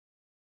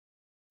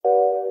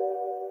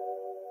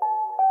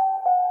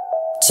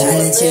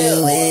Tryna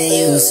chill with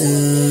you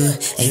soon.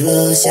 Hey,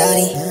 little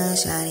shawty. Yeah,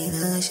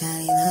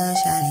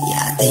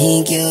 I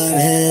think you're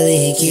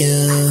really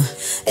cute.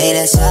 Hey,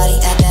 that shawty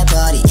at that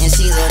party, and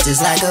she look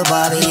just like a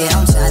Barbie. Yeah,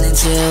 I'm tryna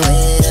chill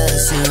with her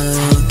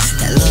soon.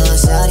 That little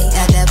shawty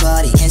at that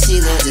party, and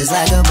she look just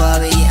like a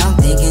Barbie. Yeah, I'm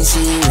thinking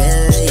she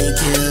really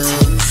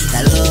cute.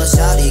 That little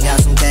shawty got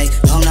some cake.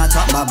 No, I'm not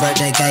talking about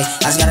birthday cake.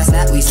 I just gotta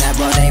snap, we snap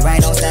all day.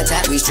 Right on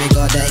Snapchat, we streak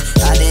all day.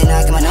 I did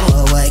not get my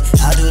number away.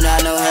 I do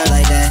not know her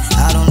like that.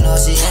 I don't know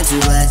she into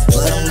black,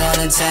 but I'm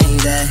gonna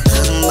change that.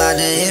 Cause I'm about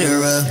to hit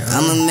her up.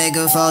 I'ma make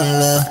her fall in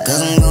love.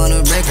 Cause I'm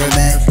gonna break her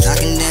back. I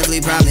can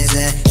definitely promise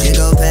that. It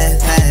go pat,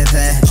 pat,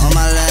 pat. On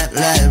my lap,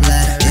 lap,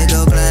 lap. It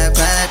go clap,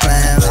 clap,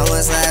 clap. I'ma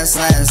slap,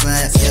 slap,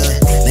 slap. Yeah.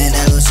 Man,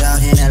 that little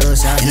shot, in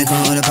the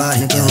corner of the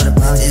party,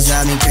 It's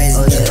drive me crazy.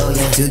 Oh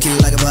yeah. Too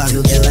cute like a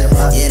Barbie.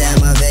 Yeah, that's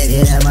my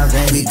baby.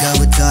 We go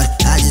retarded.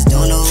 I just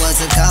don't know what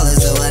to call her,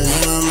 so I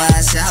name her my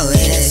shower.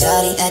 Yeah, that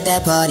shawty at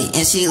that party,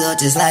 and she look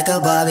just like a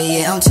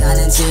Barbie. Yeah, I'm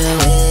tryna chill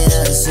with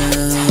her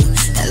soon.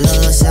 That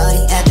little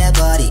shawty at that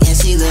party, and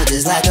she look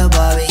just like a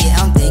Barbie.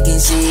 Yeah, I'm thinking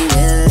she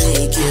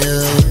really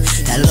cute.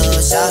 That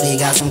little shawty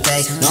got some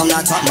cake. No, I'm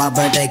not talking about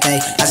birthday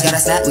cake. I just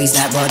gotta snap, we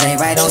snap all day.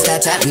 Right on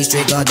Snapchat, we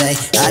streak all day.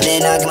 I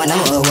did not get my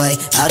number away.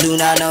 I do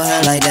not know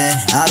her like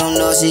that. I don't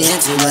know she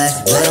into black,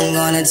 but I'm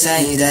gonna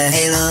change that.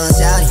 Hey, little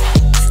shawty,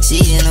 she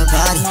in a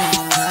party.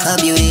 Her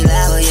beauty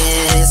loud,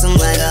 yeah, it's some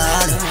like a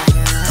Harley.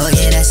 Oh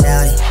yeah, that's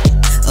shawty.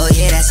 Oh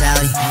yeah, that's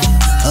shawty.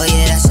 Oh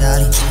yeah, that's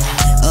shawty.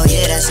 Oh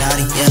yeah, that's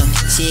shawty, yeah.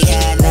 She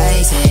got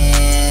nice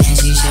hair and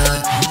she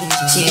short.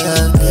 She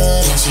look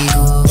good and she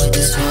cool with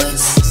the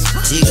sports.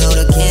 She go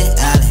to Kent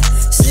Island,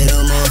 say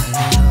no more.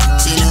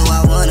 She know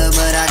I want her,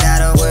 but I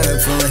gotta work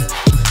for it.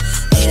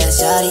 Hey, that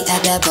shawty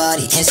at that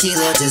party, and she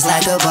look just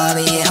like a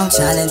Barbie. Yeah, I'm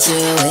tryna chill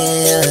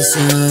with her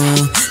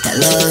soon. That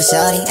little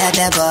shawty at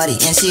that party,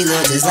 and she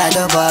look just like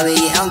a Barbie.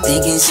 Yeah, I'm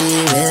thinking she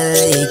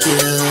really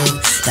cute.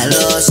 That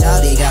little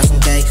shawty got some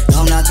cake.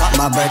 No, I'm not talking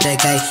about birthday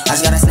cake. I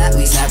just gotta snap,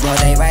 we snap all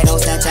day. Right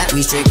on Snapchat,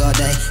 we streak all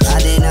day. I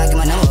did not get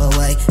my number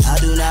away. I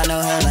do not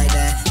know her like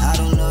that. I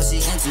don't know she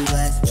into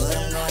black, but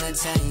I'm gonna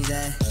change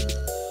that.